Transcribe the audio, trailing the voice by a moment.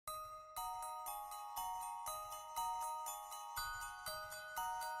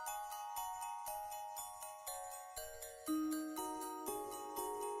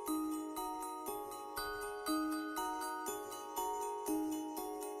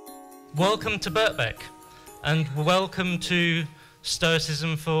Welcome to Birkbeck, and welcome to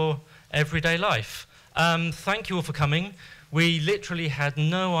Stoicism for Everyday Life. Thank you all for coming. We literally had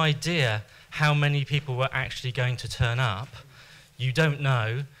no idea how many people were actually going to turn up. You don't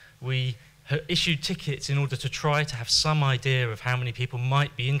know. We issued tickets in order to try to have some idea of how many people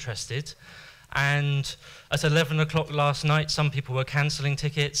might be interested. And at 11 o'clock last night, some people were cancelling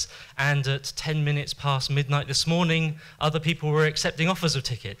tickets, and at 10 minutes past midnight this morning, other people were accepting offers of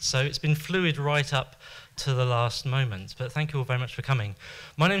tickets. So it's been fluid right up to the last moment. But thank you all very much for coming.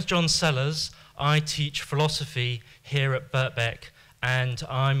 My name's John Sellars. I teach philosophy here at Birkbeck, and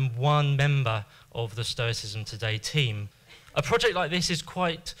I'm one member of the Stoicism Today team. A project like this is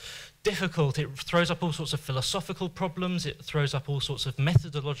quite difficult. It throws up all sorts of philosophical problems, it throws up all sorts of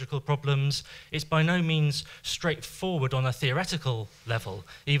methodological problems. It's by no means straightforward on a theoretical level,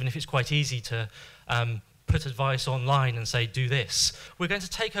 even if it's quite easy to put advice online and say, do this. We're going to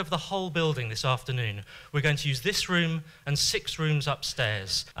take over the whole building this afternoon. We're going to use this room and 6 rooms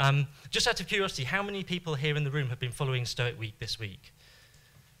upstairs. Just out of curiosity, how many people here in the room have been following Stoic Week this week?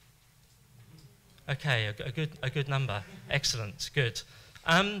 Okay, a good number. Excellent, good.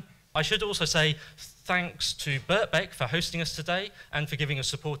 I should also say thanks to Birkbeck for hosting us today and for giving us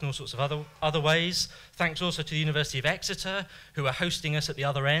support in all sorts of other ways. Thanks also to the University of Exeter, who are hosting us at the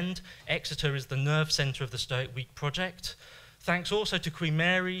other end. Exeter is the nerve centre of the Stoic Week project. Thanks also to Queen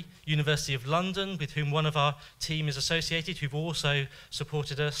Mary, University of London, with whom one of our team is associated, who've also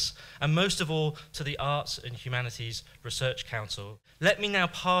supported us. And most of all, to the Arts and Humanities Research Council. Let me now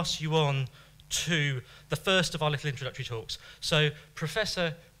pass you on to the first of our little introductory talks. So,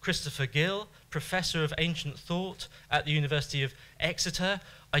 Professor Christopher Gill, Professor of Ancient Thought at the University of Exeter.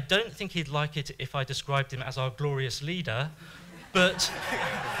 I don't think he'd like it if I described him as our glorious leader, but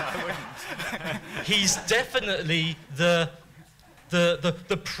he's definitely the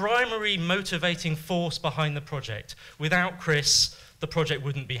primary motivating force behind the project. Without Chris, the project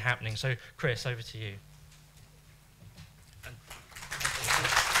wouldn't be happening. So, Chris, over to you. Can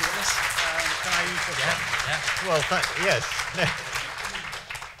I use this one? Yeah. Well, yes.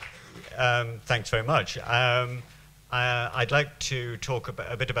 Thanks very much. I'd like to talk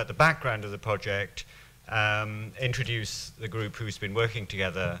a bit about the background of the project, introduce the group who's been working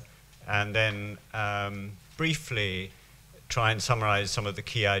together, and then briefly try and summarize some of the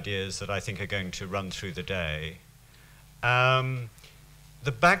key ideas that I think are going to run through the day.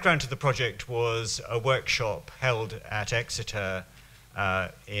 The background to the project was a workshop held at Exeter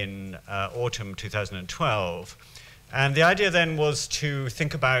in autumn 2012. And the idea then was to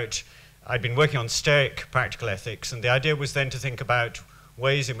think about, I'd been working on Stoic practical ethics, and the idea was then to think about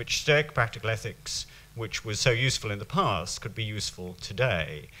ways in which Stoic practical ethics, which was so useful in the past, could be useful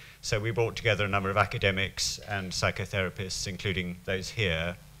today. So we brought together a number of academics and psychotherapists, including those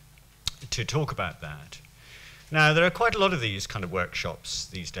here, to talk about that. Now, there are quite a lot of these kind of workshops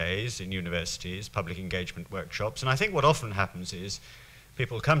these days in universities, public engagement workshops, and I think what often happens is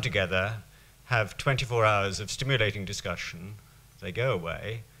people come together, have 24 hours of stimulating discussion, they go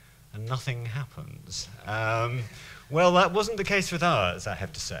away, and nothing happens. Well, that wasn't the case with ours, I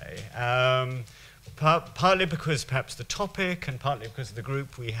have to say. Partly because perhaps the topic, and partly because of the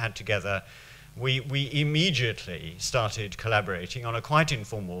group we had together, we immediately started collaborating on a quite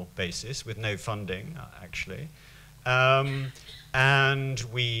informal basis with no funding, actually. And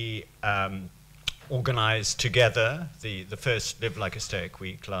we organized together the first Live Like a Stoic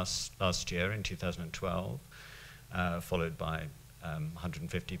Week last year in 2012, followed by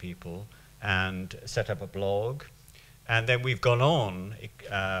 150 people, and set up a blog. And then we've gone on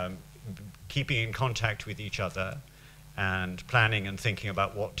keeping in contact with each other and planning and thinking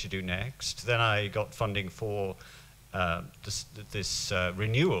about what to do next. Then I got funding for this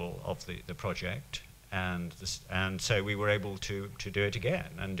renewal of the project, and so we were able to do it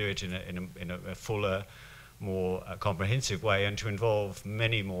again and do it in a fuller, more comprehensive way, and to involve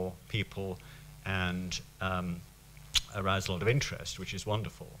many more people and arouse a lot of interest, which is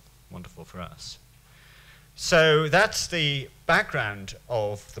wonderful for us. So that's the background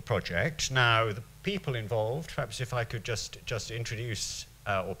of the project. Now, the people involved, perhaps if I could just introduce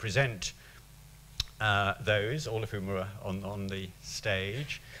or present those, all of whom are on the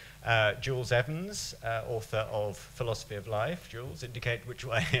stage. Jules Evans, author of Philosophy of Life. Jules, indicate which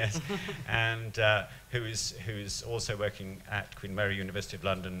way, yes. And who's also working at Queen Mary, University of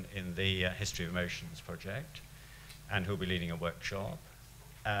London in the History of Emotions project, and who'll be leading a workshop.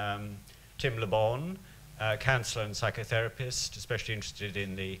 Tim LeBon, counsellor and psychotherapist, especially interested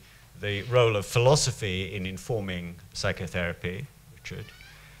in the role of philosophy in informing psychotherapy, Richard,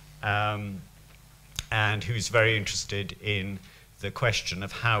 and who's very interested in the question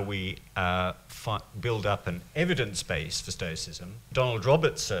of how we build up an evidence base for Stoicism. Donald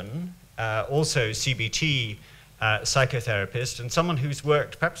Robertson, also CBT psychotherapist, and someone who's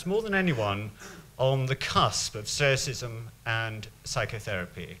worked perhaps more than anyone on the cusp of Stoicism and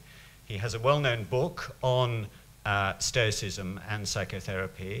psychotherapy. He has a well-known book on Stoicism and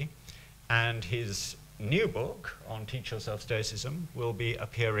psychotherapy, and his new book on Teach Yourself Stoicism will be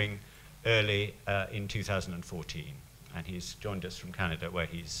appearing early in 2014. And he's joined us from Canada, where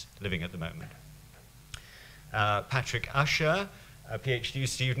he's living at the moment. Patrick Ussher, a PhD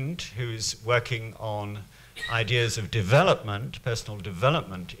student who's working on ideas of development, personal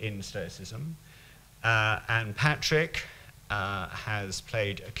development in Stoicism. And Patrick has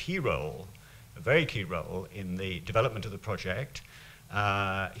played a key role, a very key role, in the development of the project.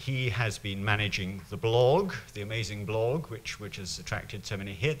 He has been managing the blog, the amazing blog, which has attracted so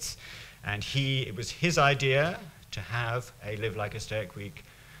many hits. And it was his idea to have a Live Like a Stoic week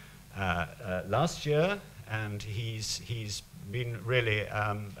last year, and he's been really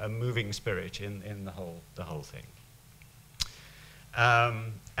a moving spirit in the whole thing.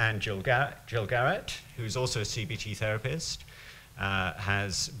 And Gill Garrett, who's also a CBT therapist,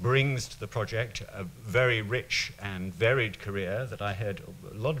 brings to the project a very rich and varied career that I heard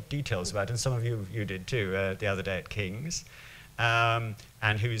a lot of details about, and some of you did too the other day at King's.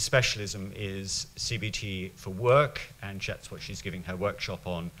 And whose specialism is CBT for work, and that's what she's giving her workshop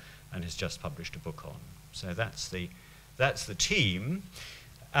on and has just published a book on. So that's the team.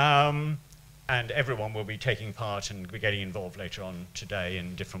 And everyone will be taking part and be getting involved later on today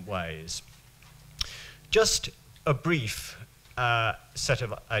in different ways. Just a brief set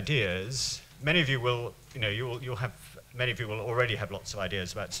of ideas. Many of you will, many of you will already have lots of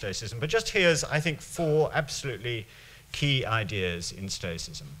ideas about Stoicism, but just here's, I think, 4 absolutely key ideas in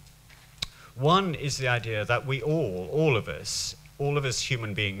Stoicism. One is the idea that we all of us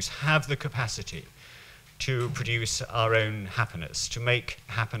human beings, have the capacity to produce our own happiness, to make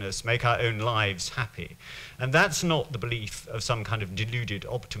our own lives happy. And that's not the belief of some kind of deluded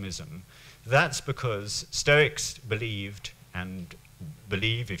optimism. That's because Stoics believed, and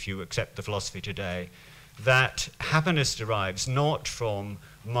believe, if you accept the philosophy today, that happiness derives not from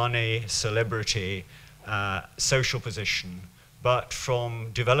money, celebrity, social position, but from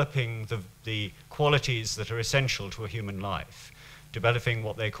developing the qualities that are essential to a human life, developing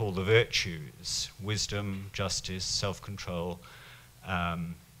what they call the virtues: wisdom, justice, self-control,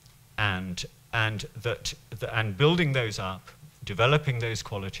 and building those up, developing those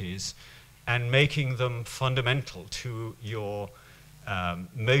qualities, and making them fundamental to your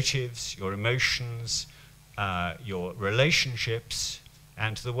motives, your emotions, your relationships,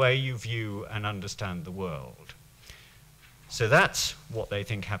 and to the way you view and understand the world. So that's what they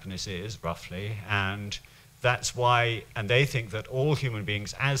think happiness is, roughly, and that's why, and they think that all human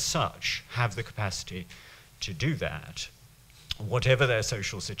beings as such have the capacity to do that, whatever their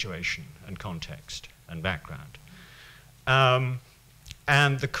social situation and context and background.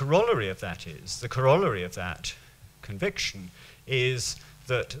 And the corollary of that conviction is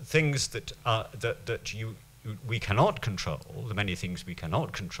that things that we cannot control, the many things we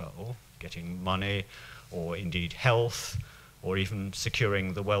cannot control, getting money, or indeed health, or even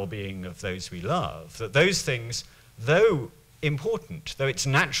securing the well-being of those we love, that those things, though important, though it's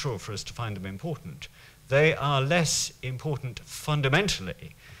natural for us to find them important, they are less important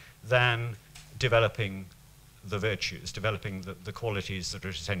fundamentally than developing the virtues, developing the qualities that are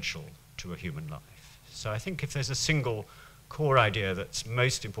essential to a human life. So I think if there's a single core idea that's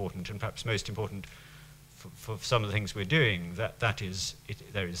most important, and perhaps most important for some of the things we're doing,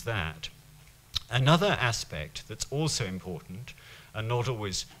 there is that. Another aspect that's also important and not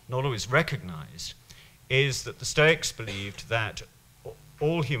always recognized is that the Stoics believed that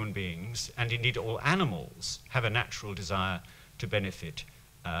all human beings, and indeed all animals, have a natural desire to benefit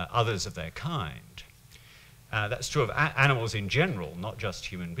others of their kind. That's true of animals in general, not just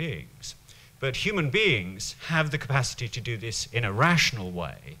human beings. But human beings have the capacity to do this in a rational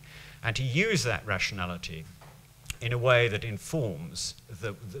way, and to use that rationality in a way that informs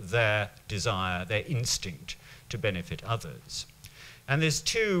their desire, their instinct to benefit others. And there's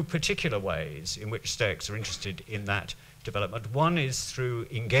 2 particular ways in which Stoics are interested in that development. One is through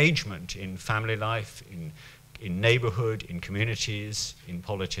engagement in family life, in neighborhood, in communities, in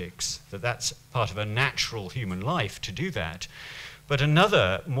politics, that's part of a natural human life to do that. But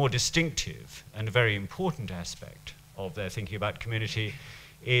another more distinctive and very important aspect of their thinking about community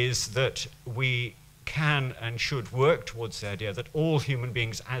is that we can and should work towards the idea that all human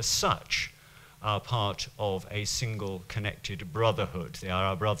beings as such are part of a single connected brotherhood. They are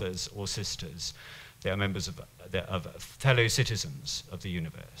our brothers or sisters. They are members of fellow citizens of the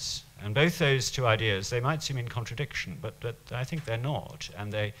universe. And both those two ideas, they might seem in contradiction, but I think they're not,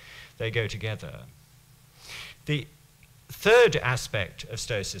 and they go together. The third aspect of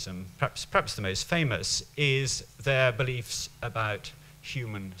Stoicism, perhaps the most famous, is their beliefs about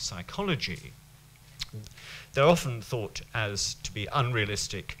human psychology. They're often thought as to be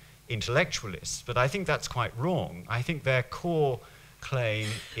unrealistic intellectualists, but I think that's quite wrong. I think their core claim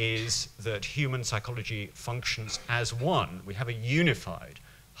is that human psychology functions as one. We have a unified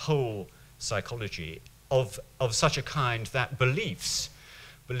whole psychology of such a kind that beliefs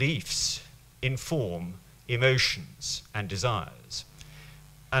inform emotions and desires.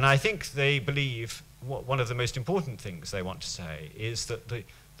 And I think they believe one of the most important things they want to say is that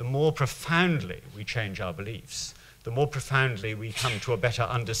the more profoundly we change our beliefs, the more profoundly we come to a better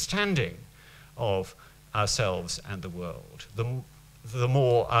understanding of ourselves and the world, the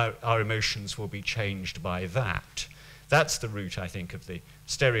more our emotions will be changed by that. That's the root, I think, of the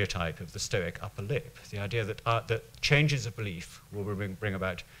stereotype of the Stoic upper lip, the idea that changes of belief will bring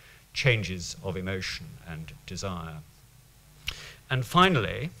about changes of emotion and desire. And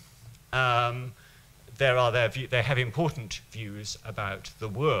finally, they have important views about the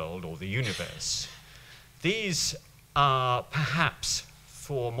world or the universe. These are perhaps,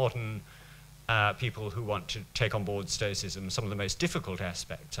 for modern people who want to take on board Stoicism, some of the most difficult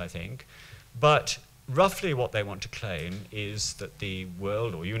aspects, I think. But roughly what they want to claim is that the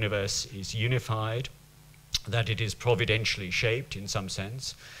world or universe is unified, that it is providentially shaped in some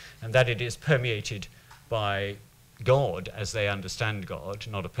sense, and that it is permeated by God as they understand God,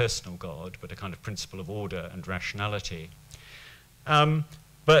 not a personal God, but a kind of principle of order and rationality.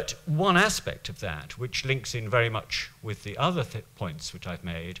 But one aspect of that, which links in very much with the other points which I've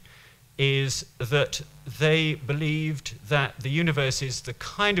made, is that they believed that the universe is the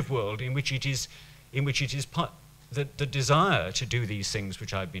kind of world in which it is the desire to do these things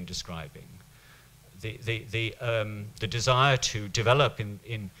which I've been describing, the desire to develop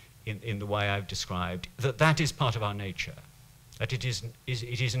in the way I've described, that is part of our nature, that it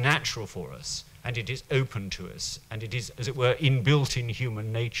is natural for us, and it is open to us, and it is, as it were, inbuilt in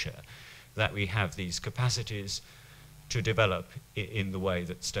human nature that we have these capacities to develop in the way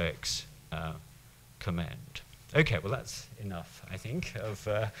that Stoics commend. Okay, well that's enough, I think, of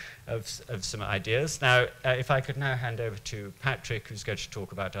some ideas. Now, if I could now hand over to Patrick, who's going to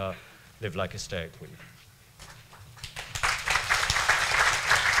talk about our Live Like a Stoic week.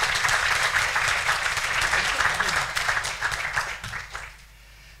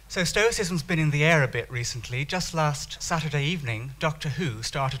 So Stoicism's been in the air a bit recently. Just last Saturday evening, Doctor Who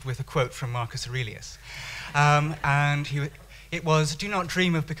started with a quote from Marcus Aurelius. It was, "Do not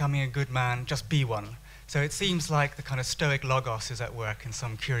dream of becoming a good man, just be one." So it seems like the kind of Stoic logos is at work in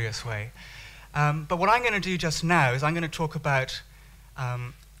some curious way. But what I'm going to do just now is I'm going to talk about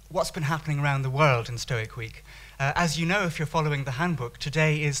what's been happening around the world in Stoic Week. As you know, if you're following the handbook,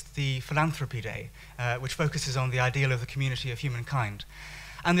 today is the Philanthropy Day, which focuses on the ideal of the community of humankind.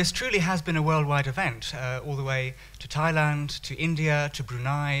 And this truly has been a worldwide event, all the way to Thailand, to India, to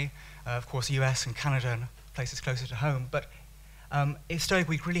Brunei, of course US and Canada and places closer to home. But Stoic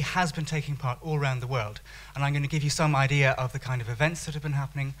Week really has been taking part all around the world. And I'm going to give you some idea of the kind of events that have been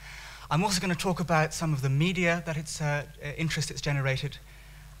happening. I'm also going to talk about some of the media that interest it's generated.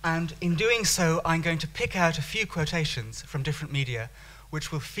 And in doing so, I'm going to pick out a few quotations from different media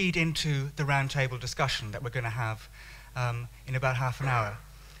which will feed into the roundtable discussion that we're going to have in about half an hour.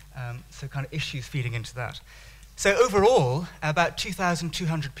 So kind of issues feeding into that. So overall, about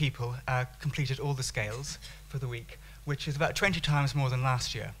 2,200 people completed all the scales for the week, which is about 20 times more than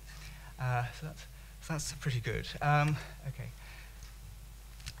last year. So that's pretty good. Okay.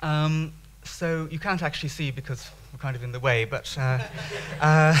 So you can't actually see because we're kind of in the way, but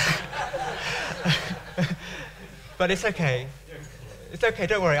but it's okay. It's okay,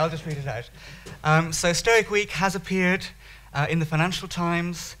 don't worry, I'll just read it out. So Stoic Week has appeared in the Financial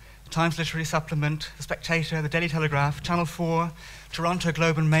Times, Times Literary Supplement, The Spectator, The Daily Telegraph, Channel 4, Toronto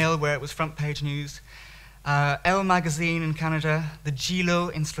Globe and Mail, where it was front page news, Elle Magazine in Canada, the Gill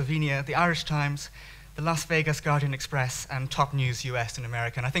in Slovenia, the Irish Times, the Las Vegas Guardian Express, and Top News US in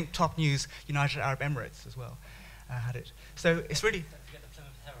America. And I think Top News United Arab Emirates as well had it. So it's really...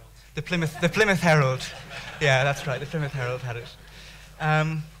 The Plymouth Herald. Yeah, that's right, the Plymouth Herald had it.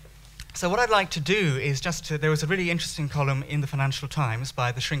 So what I'd like to do is there was a really interesting column in the Financial Times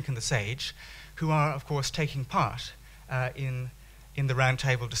by The Shrink and the Sage, who are, of course, taking part in the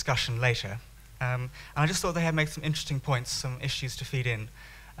roundtable discussion later. And I just thought they had made some interesting points, some issues to feed in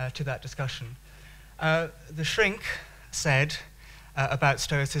to that discussion. The Shrink said about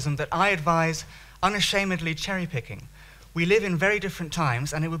Stoicism that I advise unashamedly cherry-picking. We live in very different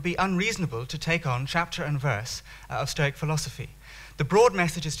times, and it would be unreasonable to take on chapter and verse of Stoic philosophy. The broad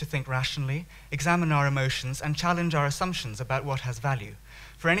message is to think rationally, examine our emotions, and challenge our assumptions about what has value.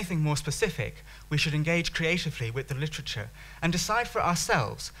 For anything more specific, we should engage creatively with the literature and decide for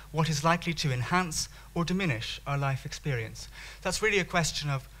ourselves what is likely to enhance or diminish our life experience. That's really a question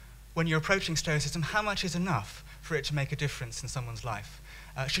of, when you're approaching Stoicism, how much is enough for it to make a difference in someone's life?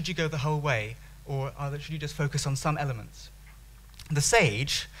 Should you go the whole way, or should you just focus on some elements? The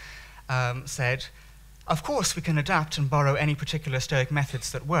sage said, of course we can adapt and borrow any particular Stoic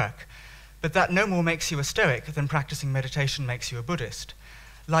methods that work, but that no more makes you a Stoic than practicing meditation makes you a Buddhist.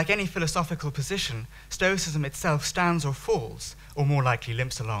 Like any philosophical position, Stoicism itself stands or falls, or more likely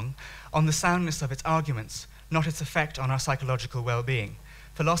limps along, on the soundness of its arguments, not its effect on our psychological well-being.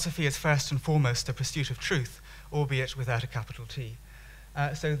 Philosophy is first and foremost the pursuit of truth, albeit without a capital T.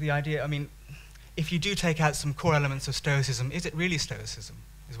 So the idea, I mean, if you do take out some core elements of Stoicism, is it really Stoicism,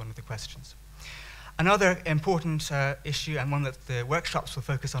 is one of the questions. Another important issue, and one that the workshops will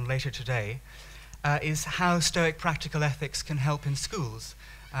focus on later today, is how Stoic practical ethics can help in schools.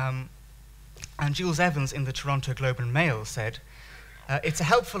 And Jules Evans in the Toronto Globe and Mail said, it's a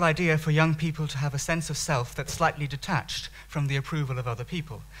helpful idea for young people to have a sense of self that's slightly detached from the approval of other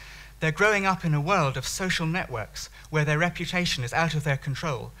people. They're growing up in a world of social networks where their reputation is out of their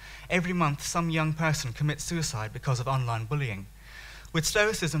control. Every month, some young person commits suicide because of online bullying. With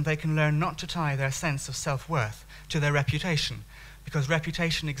Stoicism, they can learn not to tie their sense of self-worth to their reputation, because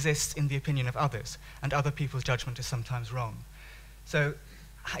reputation exists in the opinion of others, and other people's judgment is sometimes wrong. So,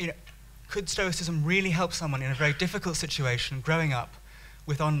 could Stoicism really help someone in a very difficult situation, growing up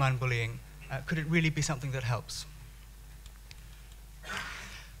with online bullying? Could it really be something that helps?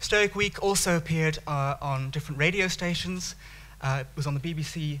 Stoic Week also appeared on different radio stations. It was on the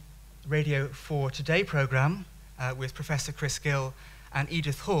BBC Radio 4 Today programme with Professor Chris Gill and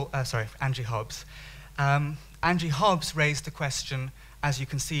Angie Hobbs. Angie Hobbs raised the question, as you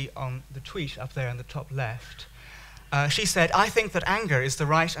can see on the tweet up there in the top left. She said, I think that anger is the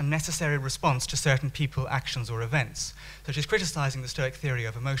right and necessary response to certain people, actions, or events. So she's criticizing the Stoic theory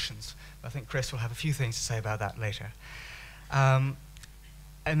of emotions. I think Chris will have a few things to say about that later.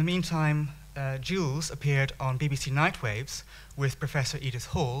 In the meantime, Jules appeared on BBC Nightwaves with Professor Edith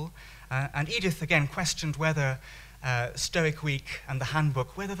Hall, and Edith again questioned whether Stoic Week and the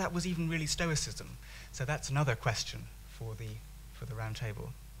handbook, whether that was even really Stoicism. So that's another question for the round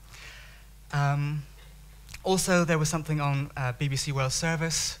table. Also, there was something on BBC World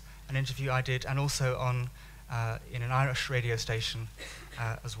Service, an interview I did, and also on in an Irish radio station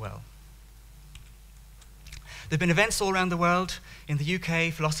as well. There have been events all around the world. In the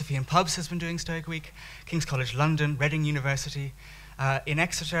UK, Philosophy in Pubs has been doing Stoic Week, King's College London, Reading University. In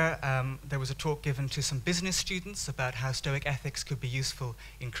Exeter, there was a talk given to some business students about how Stoic ethics could be useful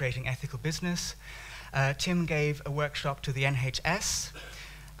in creating ethical business. Tim gave a workshop to the NHS.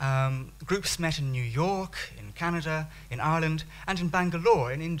 Groups met in New York, in Canada, in Ireland, and in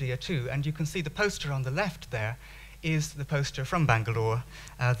Bangalore, in India too. And you can see the poster on the left there is the poster from Bangalore,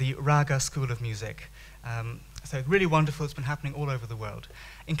 the Raga School of Music. So really wonderful. It's been happening all over the world,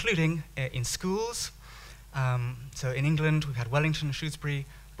 including in schools. So in England, we've had Wellington, Shrewsbury,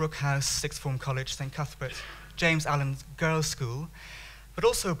 Brooke House, Sixth Form College, St Cuthbert, James Allen Girls' School, but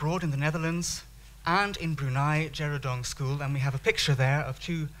also abroad in the Netherlands and in Brunei, Jerodong School. And we have a picture there of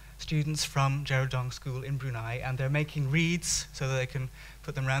two students from Jerodong School in Brunei, and they're making reeds so that they can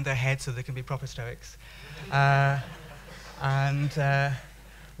put them around their heads so they can be proper Stoics.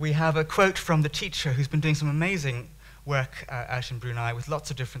 We have a quote from the teacher who's been doing some amazing work out in Brunei with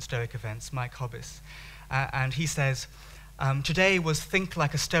lots of different Stoic events, Mike Hobbis. And he says, today was Think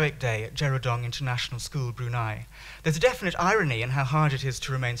Like a Stoic Day at Jerodong International School, Brunei. There's a definite irony in how hard it is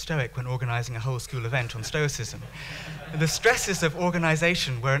to remain Stoic when organizing a whole school event on Stoicism. The stresses of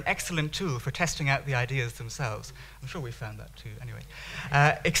organization were an excellent tool for testing out the ideas themselves. I'm sure we found that too, anyway.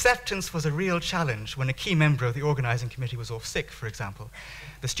 Acceptance was a real challenge when a key member of the organizing committee was off sick, for example.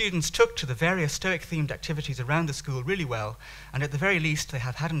 The students took to the various Stoic-themed activities around the school really well, and at the very least they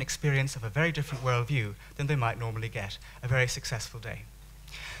have had an experience of a very different worldview than they might normally get. A very successful day.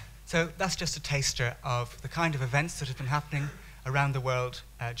 So that's just a taster of the kind of events that have been happening around the world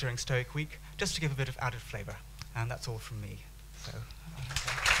during Stoic Week, just to give a bit of added flavor. And that's all from me. So.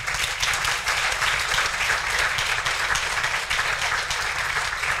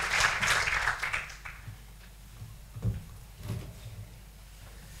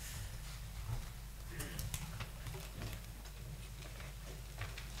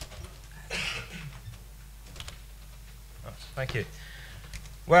 Thank you.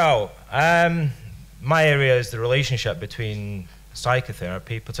 Well, my area is the relationship between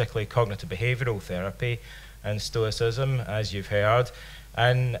psychotherapy, particularly cognitive behavioral therapy, and Stoicism, as you've heard.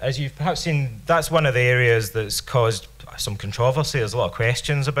 And as you've perhaps seen, that's one of the areas that's caused some controversy. There's a lot of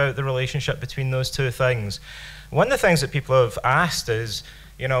questions about the relationship between those two things. One of the things that people have asked is,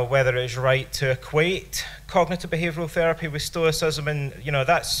 you know, whether it's right to equate cognitive behavioral therapy with Stoicism, and, you know,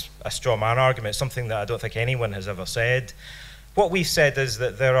 that's a straw man argument, something that I don't think anyone has ever said. What we've said is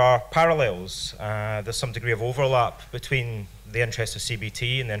that there are parallels. There's some degree of overlap between the interests of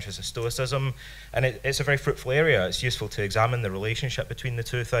CBT and the interests of Stoicism, and it's a very fruitful area. It's useful to examine the relationship between the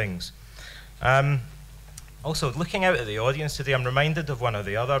two things. Also, looking out at the audience today, I'm reminded of one of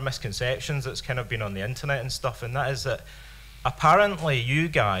the other misconceptions that's kind of been on the internet and stuff, and that is that apparently you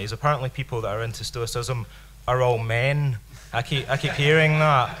guys, apparently people that are into Stoicism, are all men. I keep hearing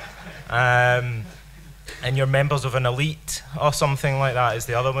that. And you're members of an elite or something like that is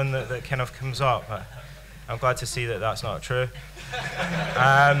the other one that kind of comes up. I'm glad to see that that's not true.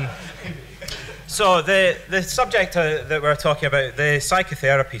 So the subject that we're talking about, the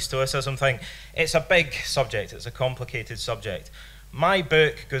psychotherapy Stoicism thing, it's a big subject, it's a complicated subject. My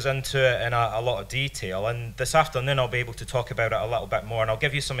book goes into it in a lot of detail, and this afternoon I'll be able to talk about it a little bit more, and I'll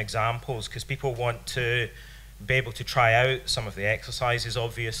give you some examples because people want to be able to try out some of the exercises,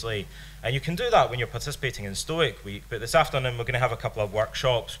 obviously. And you can do that when you're participating in Stoic Week, but this afternoon we're going to have a couple of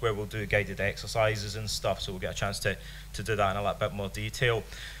workshops where we'll do guided exercises and stuff, so we'll get a chance to do that in a little bit more detail.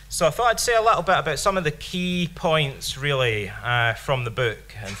 So I thought I'd say a little bit about some of the key points, really, from the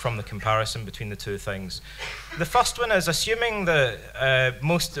book and from the comparison between the two things. The first one is assuming that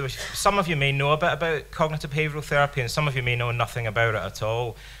some of you may know a bit about cognitive behavioral therapy and some of you may know nothing about it at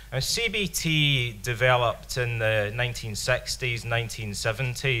all. CBT developed in the 1960s,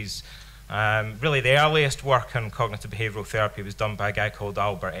 1970s. Really, the earliest work on cognitive behavioral therapy was done by a guy called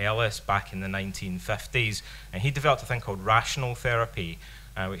Albert Ellis back in the 1950s, and he developed a thing called rational therapy,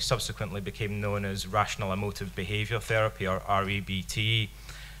 which subsequently became known as rational emotive behavior therapy, or REBT.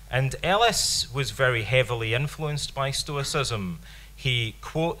 And Ellis was very heavily influenced by Stoicism. He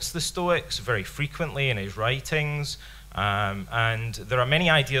quotes the Stoics very frequently in his writings, and there are many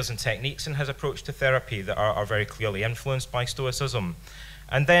ideas and techniques in his approach to therapy that are very clearly influenced by Stoicism.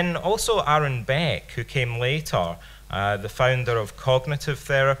 And then also Aaron Beck, who came later, the founder of cognitive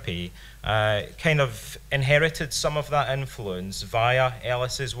therapy, kind of inherited some of that influence via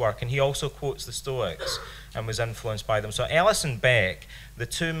Ellis's work, and he also quotes the Stoics and was influenced by them. So Ellis and Beck, the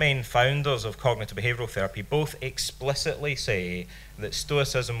two main founders of cognitive behavioral therapy, both explicitly say that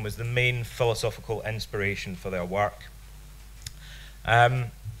Stoicism was the main philosophical inspiration for their work. And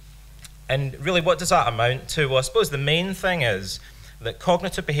really, what does that amount to? Well, I suppose the main thing is that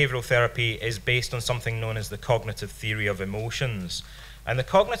cognitive behavioral therapy is based on something known as the cognitive theory of emotions. And the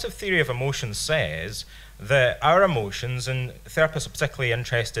cognitive theory of emotions says that our emotions, and therapists are particularly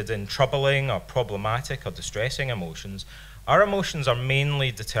interested in troubling or problematic or distressing emotions, our emotions are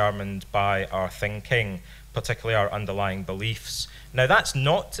mainly determined by our thinking, particularly our underlying beliefs. Now, that's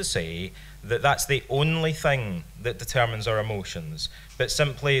not to say that that's the only thing that determines our emotions, but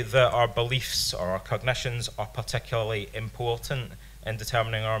simply that our beliefs or our cognitions are particularly important in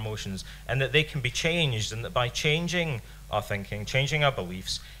determining our emotions, and that they can be changed, and that by changing our thinking, changing our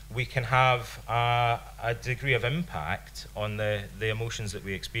beliefs, we can have a degree of impact on the emotions that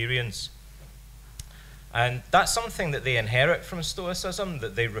we experience. And that's something that they inherit from Stoicism,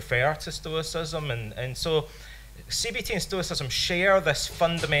 that they refer to Stoicism, and so CBT and Stoicism share this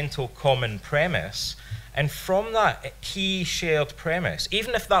fundamental common premise, and from that key shared premise,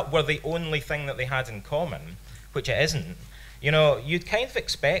 even if that were the only thing that they had in common, which it isn't, you know, you'd kind of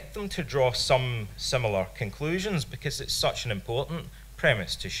expect them to draw some similar conclusions because it's such an important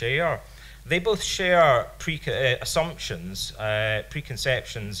premise to share. They both share assumptions,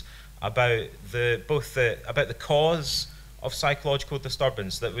 preconceptions about the cause of psychological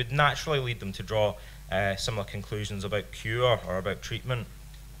disturbance that would naturally lead them to draw similar conclusions about cure or about treatment.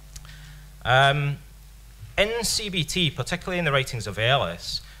 In CBT, particularly in the writings of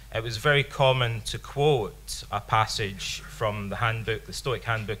Ellis, it was very common to quote a passage from the handbook, the Stoic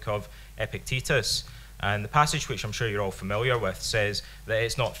handbook of Epictetus. And the passage, which I'm sure you're all familiar with, says that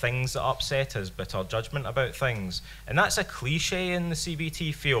it's not things that upset us, but our judgment about things. And that's a cliche in the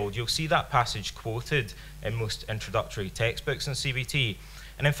CBT field. You'll see that passage quoted in most introductory textbooks in CBT.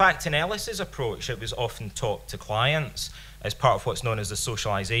 And in fact, in Ellis's approach, it was often taught to clients as part of what's known as the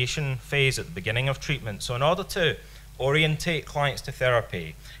socialization phase at the beginning of treatment. So in order to orientate clients to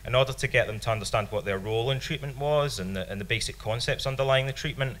therapy, in order to get them to understand what their role in treatment was and the basic concepts underlying the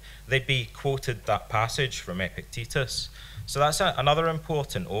treatment, they'd be quoted that passage from Epictetus. So that's another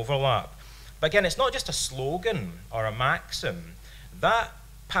important overlap. But again, it's not just a slogan or a maxim. That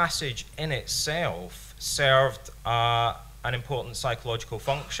passage in itself served an important psychological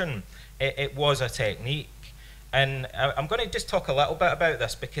function. It was a technique. And I'm going to just talk a little bit about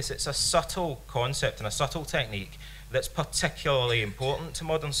this because it's a subtle concept and a subtle technique that's particularly important to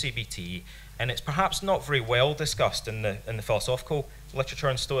modern CBT, and it's perhaps not very well discussed in the philosophical literature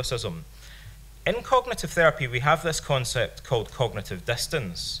on Stoicism. In cognitive therapy, we have this concept called cognitive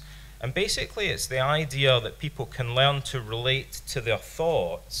distance. And basically, it's the idea that people can learn to relate to their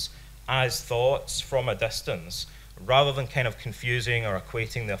thoughts as thoughts from a distance, rather than kind of confusing or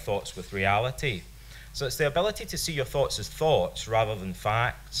equating their thoughts with reality. So it's the ability to see your thoughts as thoughts rather than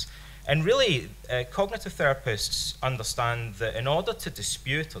facts. And really, cognitive therapists understand that in order to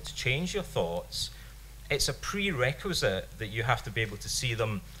dispute or to change your thoughts, it's a prerequisite that you have to be able to see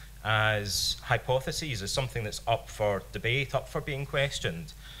them as hypotheses, as something that's up for debate, up for being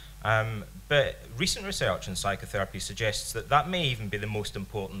questioned. But recent research in psychotherapy suggests that that may even be the most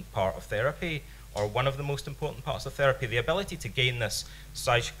important part of therapy, or one of the most important parts of therapy. The ability to gain this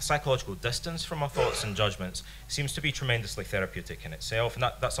psychological distance from our thoughts and judgments seems to be tremendously therapeutic in itself, and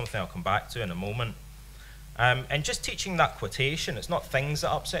that's something I'll come back to in a moment. And just teaching that quotation, it's not things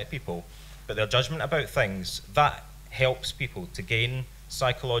that upset people, but their judgment about things, that helps people to gain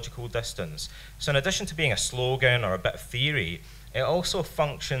psychological distance. So in addition to being a slogan or a bit of theory, it also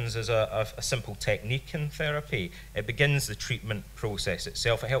functions as a simple technique in therapy. It begins the treatment process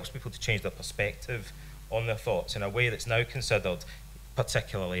itself. It helps people to change their perspective on their thoughts in a way that's now considered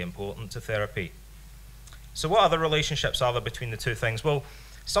particularly important to therapy. So what other relationships are there between the two things? Well,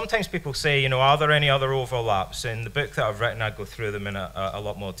 sometimes people say, are there any other overlaps? In the book that I've written, I go through them in a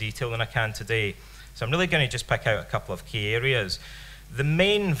lot more detail than I can today. So I'm really going to just pick out a couple of key areas. The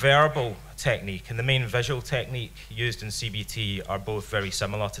main verbal technique and the main visual technique used in CBT are both very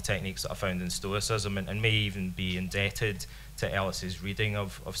similar to techniques that are found in Stoicism, and may even be indebted to Ellis's reading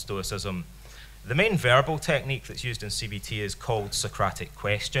of Stoicism. The main verbal technique that's used in CBT is called Socratic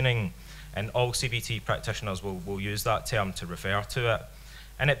questioning, and all CBT practitioners will use that term to refer to it.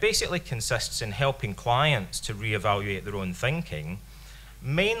 And it basically consists in helping clients to reevaluate their own thinking,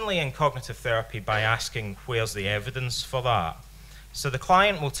 mainly in cognitive therapy by asking, where's the evidence for that? So the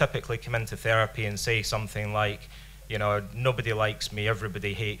client will typically come into therapy and say something like, nobody likes me,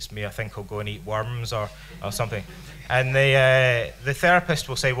 everybody hates me, I think I'll go and eat worms or something. And the therapist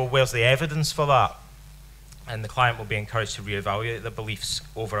will say, well, where's the evidence for that? And the client will be encouraged to reevaluate their beliefs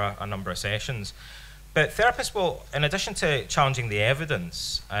over a number of sessions. But therapists will, in addition to challenging the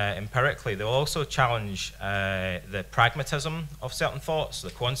evidence empirically, they'll also challenge the pragmatism of certain thoughts,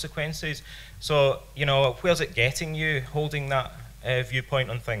 the consequences. So, where's it getting you holding that viewpoint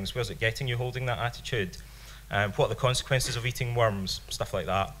on things? Where's it getting you holding that attitude? What are the consequences of eating worms? Stuff like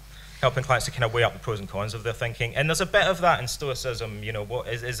that. Helping clients to kind of weigh up the pros and cons of their thinking. And there's a bit of that in Stoicism, what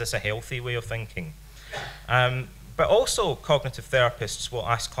is this a healthy way of thinking? But also cognitive therapists will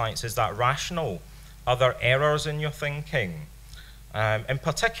ask clients, is that rational? Are there errors in your thinking? In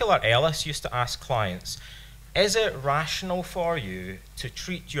particular, Ellis used to ask clients, is it rational for you to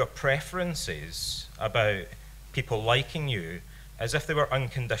treat your preferences about people liking you as if they were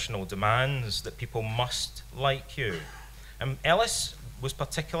unconditional demands that people must like you? And Ellis was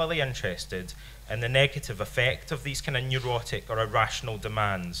particularly interested in the negative effect of these kind of neurotic or irrational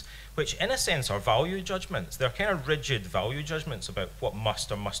demands, which in a sense are value judgments. They're kind of rigid value judgments about what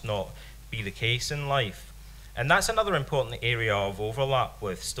must or must not be the case in life. And that's another important area of overlap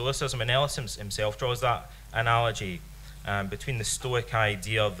with Stoicism, and Ellis himself draws that analogy between the Stoic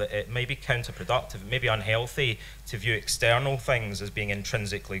idea that it may be counterproductive, it may be unhealthy to view external things as being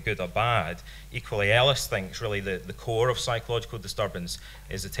intrinsically good or bad. Equally, Ellis thinks really the core of psychological disturbance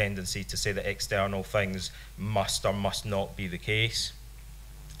is the tendency to say that external things must or must not be the case.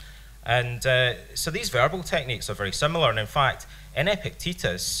 And so these verbal techniques are very similar, and in fact, in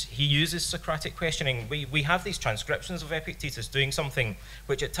Epictetus, he uses Socratic questioning. We have these transcriptions of Epictetus doing something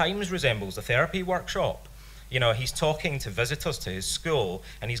which at times resembles a therapy workshop. He's talking to visitors to his school,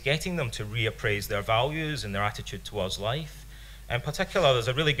 and he's getting them to reappraise their values and their attitude towards life. In particular, there's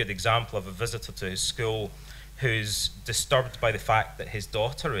a really good example of a visitor to his school who's disturbed by the fact that his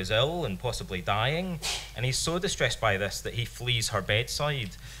daughter is ill and possibly dying, and he's so distressed by this that he flees her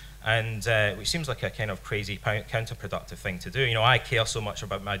bedside. And which seems like a kind of crazy counterproductive thing to do. I care so much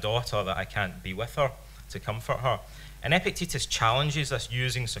about my daughter that I can't be with her to comfort her. And Epictetus challenges us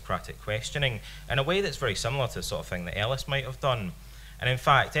using Socratic questioning in a way that's very similar to the sort of thing that Ellis might have done. And in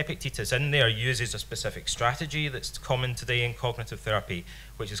fact, Epictetus in there uses a specific strategy that's common today in cognitive therapy,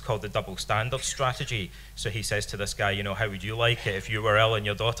 which is called the double standard strategy. So he says to this guy, you know, how would you like it if you were ill and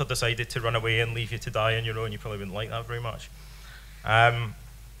your daughter decided to run away and leave you to die on your own? You probably wouldn't like that very much.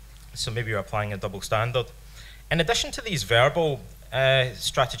 So maybe you're applying a double standard. In addition to these verbal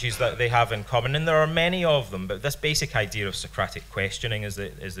strategies that they have in common, and there are many of them, but this basic idea of Socratic questioning is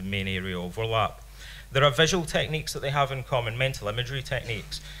the main area of overlap. There are visual techniques that they have in common, mental imagery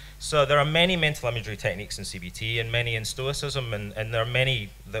techniques. So there are many mental imagery techniques in CBT and many in Stoicism, and there are many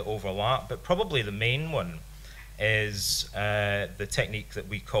that overlap, but probably the main one is the technique that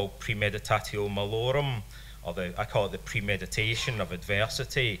we call premeditatio malorum, or I call it the premeditation of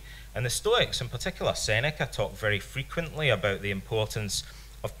adversity. And the Stoics, in particular Seneca, talk very frequently about the importance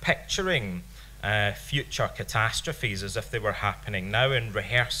of picturing future catastrophes as if they were happening now and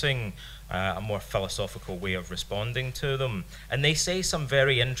rehearsing a more philosophical way of responding to them. And they say some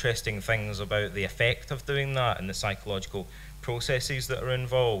very interesting things about the effect of doing that and the psychological processes that are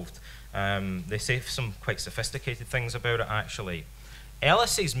involved. They say some quite sophisticated things about it, actually.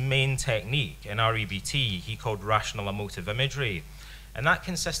 Ellis's main technique in REBT, he called rational emotive imagery, and that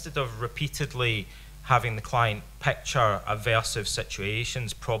consisted of repeatedly having the client picture aversive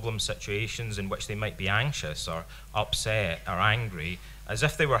situations, problem situations in which they might be anxious or upset or angry, as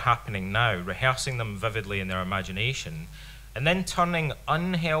if they were happening now, rehearsing them vividly in their imagination, and then turning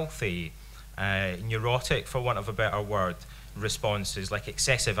unhealthy, neurotic, for want of a better word, responses like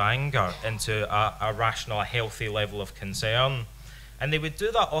excessive anger into a rational, a healthy level of concern. And they would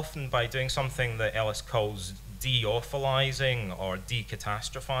do that often by doing something that Ellis calls de-awfulizing or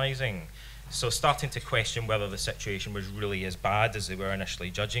de-catastrophizing. So starting to question whether the situation was really as bad as they were initially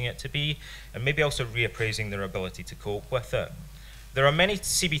judging it to be, and maybe also reappraising their ability to cope with it. There are many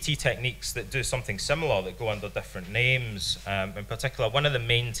CBT techniques that do something similar that go under different names. In particular, one of the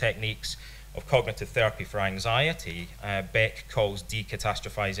main techniques of cognitive therapy for anxiety, Beck calls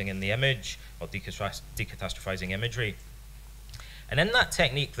decatastrophizing in the image, or decatastrophizing imagery. And in that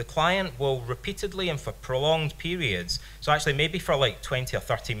technique, the client will repeatedly and for prolonged periods, so actually maybe for like 20 or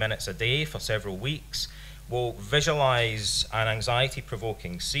 30 minutes a day for several weeks, will visualize an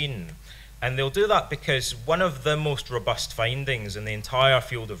anxiety-provoking scene. And they'll do that because one of the most robust findings in the entire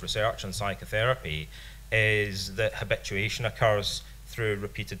field of research on psychotherapy is that habituation occurs through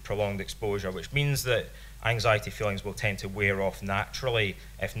repeated prolonged exposure, which means that anxiety feelings will tend to wear off naturally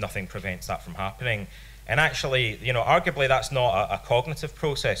if nothing prevents that from happening. And actually, you know, arguably that's not a cognitive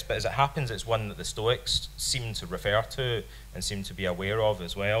process, but as it happens, it's one that the Stoics seem to refer to and seem to be aware of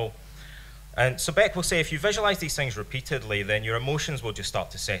as well. And so Beck will say, if you visualize these things repeatedly, then your emotions will just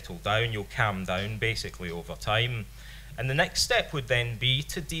start to settle down. You'll calm down, basically, over time. And the next step would then be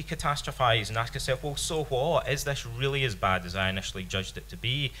to decatastrophize and ask yourself, well, so what? Is this really as bad as I initially judged it to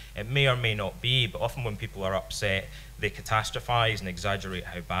be? It may or may not be, but often when people are upset, they catastrophize and exaggerate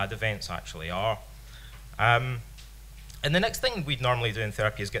how bad events actually are. And the next thing we'd normally do in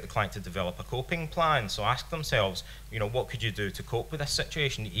therapy is get the client to develop a coping plan. So ask themselves, you know, what could you do to cope with this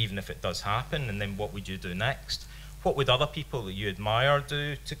situation, even if it does happen? And then what would you do next? What would other people that you admire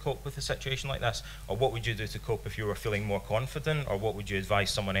do to cope with a situation like this? Or what would you do to cope if you were feeling more confident? Or what would you advise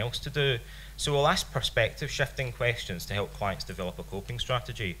someone else to do? So we'll ask perspective shifting questions to help clients develop a coping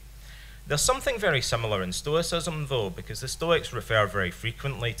strategy. There's something very similar in Stoicism, though, because the Stoics refer very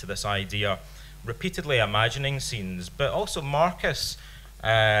frequently to this idea repeatedly imagining scenes, but also Marcus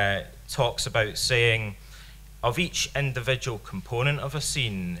talks about saying, of each individual component of a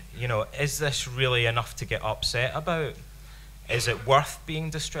scene, you know, is this really enough to get upset about? Is it worth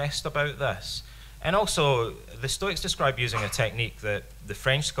being distressed about this? And also, the Stoics describe using a technique that the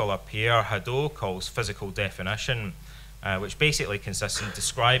French scholar Pierre Hadot calls physical definition, which basically consists in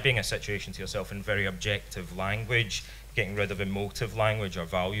describing a situation to yourself in very objective language, getting rid of emotive language or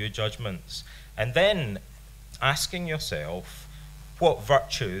value judgments. And then asking yourself, what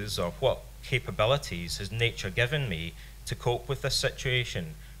virtues or what capabilities has nature given me to cope with this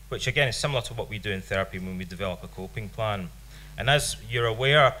situation? Which again is similar to what we do in therapy when we develop a coping plan. And as you're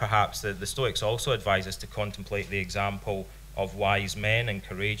aware, perhaps, the Stoics also advise us to contemplate the example of wise men and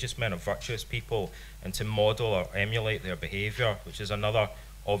courageous men, of virtuous people, and to model or emulate their behavior, which is another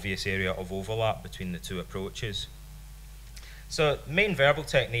obvious area of overlap between the two approaches. So main verbal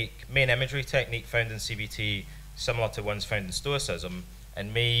technique, main imagery technique found in CBT, similar to ones found in Stoicism,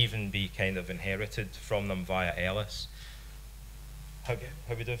 and may even be kind of inherited from them via Ellis. How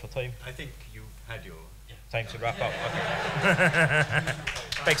are we doing for time? I think you've had your... Time to wrap up. Okay.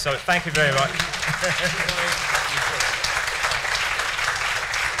 Big salute. Thank you very much.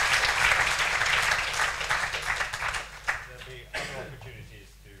 There'll be other opportunities.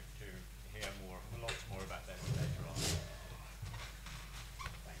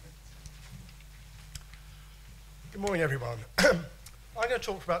 Good morning, everyone. I'm going to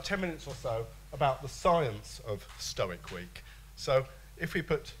talk for about 10 minutes or so about the science of Stoic Week. So if we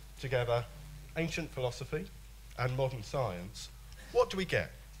put together ancient philosophy and modern science, what do we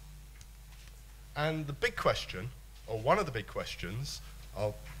get? And the big question, or one of the big questions,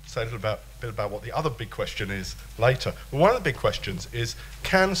 I'll say a bit about what the other big question is later, but one of the big questions is,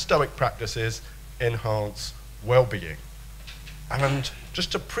 can Stoic practices enhance well-being? And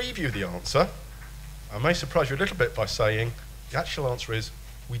just to preview the answer, I may surprise you a little bit by saying the actual answer is,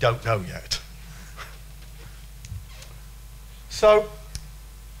 we don't know yet. So,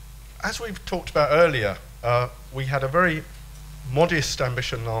 as we've talked about earlier, we had a very modest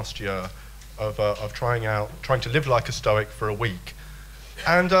ambition last year of trying to live like a Stoic for a week.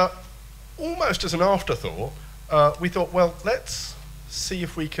 And almost as an afterthought, we thought, well, let's see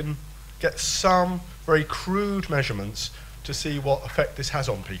if we can get some very crude measurements to see what effect this has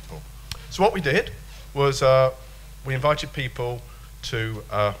on people. So what we did was we invited people to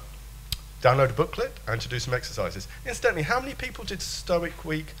download a booklet and to do some exercises. Incidentally, how many people did Stoic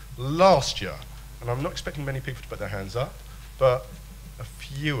Week last year? And I'm not expecting many people to put their hands up, but a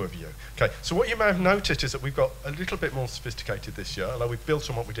few of you. Okay, so what you may have noticed is that we've got a little bit more sophisticated this year, although we've built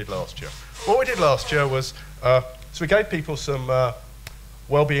on what we did last year. What we did last year was, so we gave people some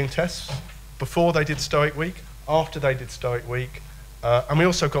well-being tests before they did Stoic Week, after they did Stoic Week, and we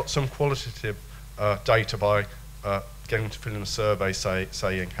also got some qualitative data by getting them to fill in a survey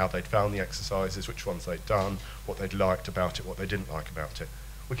saying how they'd found the exercises, which ones they'd done, what they'd liked about it, what they didn't like about it.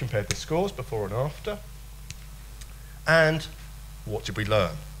 We compared the scores before and after. And what did we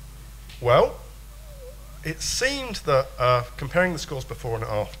learn? Well, it seemed that comparing the scores before and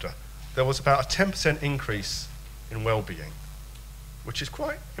after, there was about a 10% increase in well-being, which is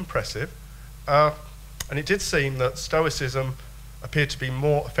quite impressive. And it did seem that Stoicism appeared to be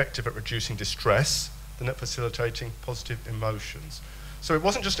more effective at reducing distress than at facilitating positive emotions. So it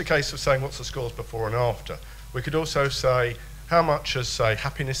wasn't just a case of saying what's the scores before and after. We could also say how much has, say,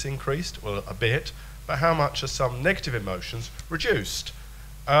 happiness increased, well, a bit, but how much has some negative emotions reduced.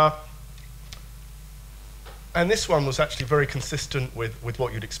 And this one was actually very consistent with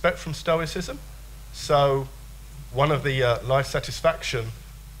what you'd expect from Stoicism. So one of the life satisfaction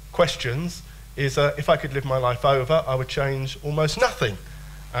questions is if I could live my life over, I would change almost nothing.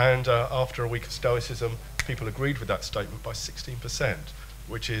 And after a week of Stoicism, people agreed with that statement by 16%,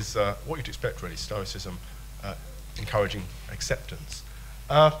 which is what you'd expect, really, Stoicism encouraging acceptance.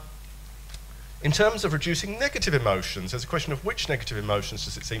 In terms of reducing negative emotions, there's a question of which negative emotions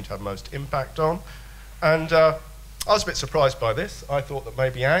does it seem to have most impact on. And I was a bit surprised by this. I thought that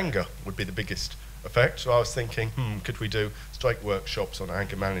maybe anger would be the biggest effect. So I was thinking, could we do Stoic workshops on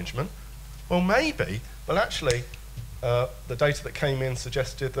anger management? Well, maybe, but actually the data that came in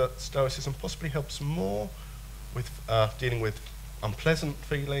suggested that Stoicism possibly helps more with dealing with unpleasant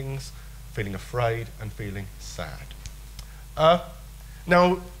feelings, feeling afraid, and feeling sad.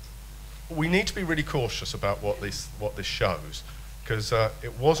 Now, we need to be really cautious about what this shows, because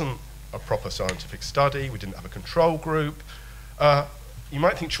it wasn't a proper scientific study. We didn't have a control group. You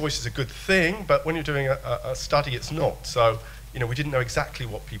might think choice is a good thing, but when you're doing a study, it's not. So, we didn't know exactly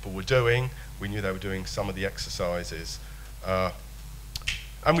what people were doing. We knew they were doing some of the exercises. And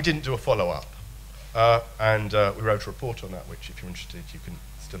we didn't do a follow-up. And we wrote a report on that, which, if you're interested, you can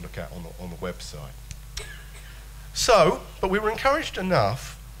still look at on the website. So, but we were encouraged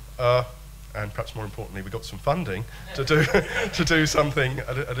enough, and perhaps more importantly, we got some funding to do something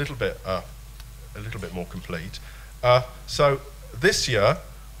a little bit more complete. So this year,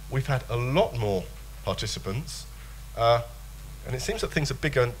 we've had a lot more participants. And it seems that things are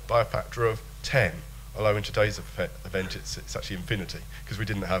bigger by a factor of 10, although in today's event it's actually infinity, because we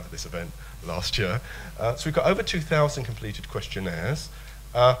didn't have this event last year. So we've got over 2,000 completed questionnaires.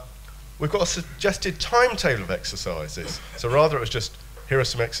 We've got a suggested timetable of exercises. So rather it was just, here are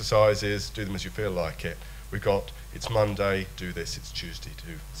some exercises, do them as you feel like it. We've got, it's Monday, do this, it's Tuesday,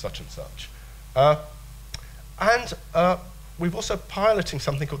 do such and such. And we've also piloting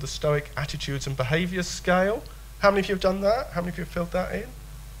something called the Stoic Attitudes and Behaviours Scale. How many of you have done that? How many of you have filled that in?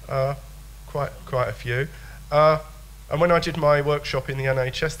 Quite a few. And when I did my workshop in the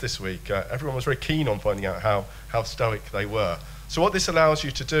NHS this week, everyone was very keen on finding out how Stoic they were. So what this allows you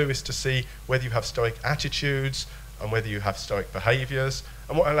to do is to see whether you have Stoic attitudes and whether you have Stoic behaviours.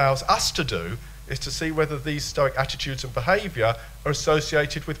 And what it allows us to do is to see whether these Stoic attitudes and behaviour are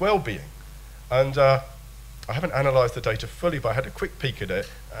associated with well-being. And I haven't analysed the data fully, but I had a quick peek at it,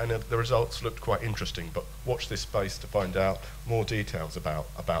 and the results looked quite interesting. But watch this space to find out more details about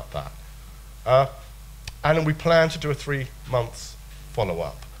that. And then we plan to do a 3 months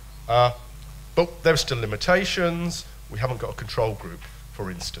follow-up. But there are still limitations. We haven't got a control group,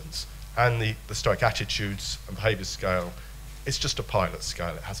 for instance. And the Stoic attitudes and behaviours scale, it's just a pilot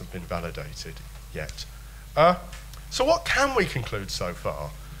scale. It hasn't been validated yet. So what can we conclude so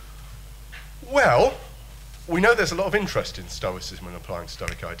far? Well, we know there's a lot of interest in Stoicism and applying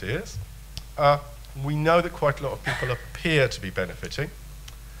Stoic ideas. We know that quite a lot of people appear to be benefiting.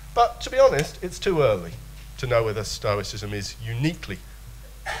 But to be honest, it's too early to know whether Stoicism is uniquely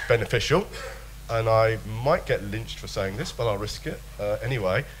beneficial. And I might get lynched for saying this, but I'll risk it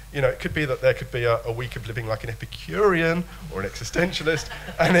anyway. You know, it could be that there could be a week of living like an Epicurean or an existentialist,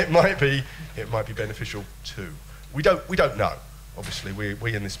 and it might be beneficial too. We don't know. Obviously,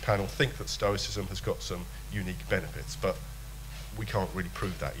 we in this panel think that Stoicism has got some unique benefits, but we can't really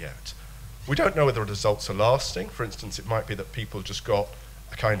prove that yet. We don't know whether the results are lasting. For instance, it might be that people just got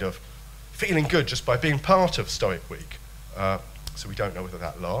a kind of feeling good just by being part of Stoic Week. So we don't know whether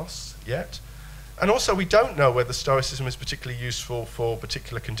that lasts yet. And also, we don't know whether Stoicism is particularly useful for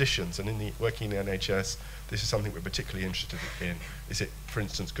particular conditions. And working in the NHS, this is something we're particularly interested in. Is it, for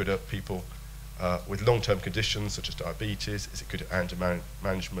instance, good at people with long-term conditions such as diabetes? Is it good at anger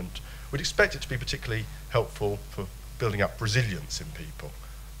management? We'd expect it to be particularly helpful for building up resilience in people,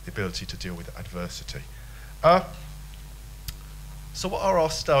 the ability to deal with adversity. So what are our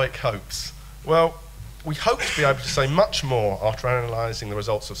Stoic hopes? Well, we hope to be able to say much more after analysing the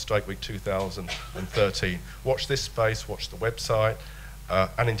results of Stoic Week 2013. Watch this space, watch the website,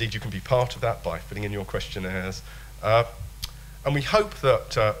 and indeed you can be part of that by filling in your questionnaires. And we hope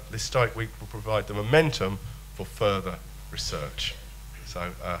that this Stoic Week will provide the momentum for further research.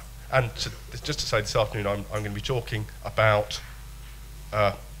 So, just to say this afternoon, I'm going to be talking about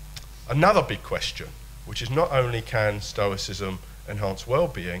another big question, which is not only can Stoicism enhance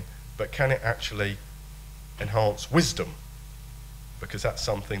well-being, but can it actually enhance wisdom? Because that's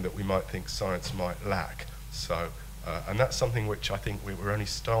something that we might think science might lack. So, and that's something which I think we're only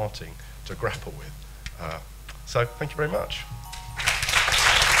starting to grapple with. So thank you very much.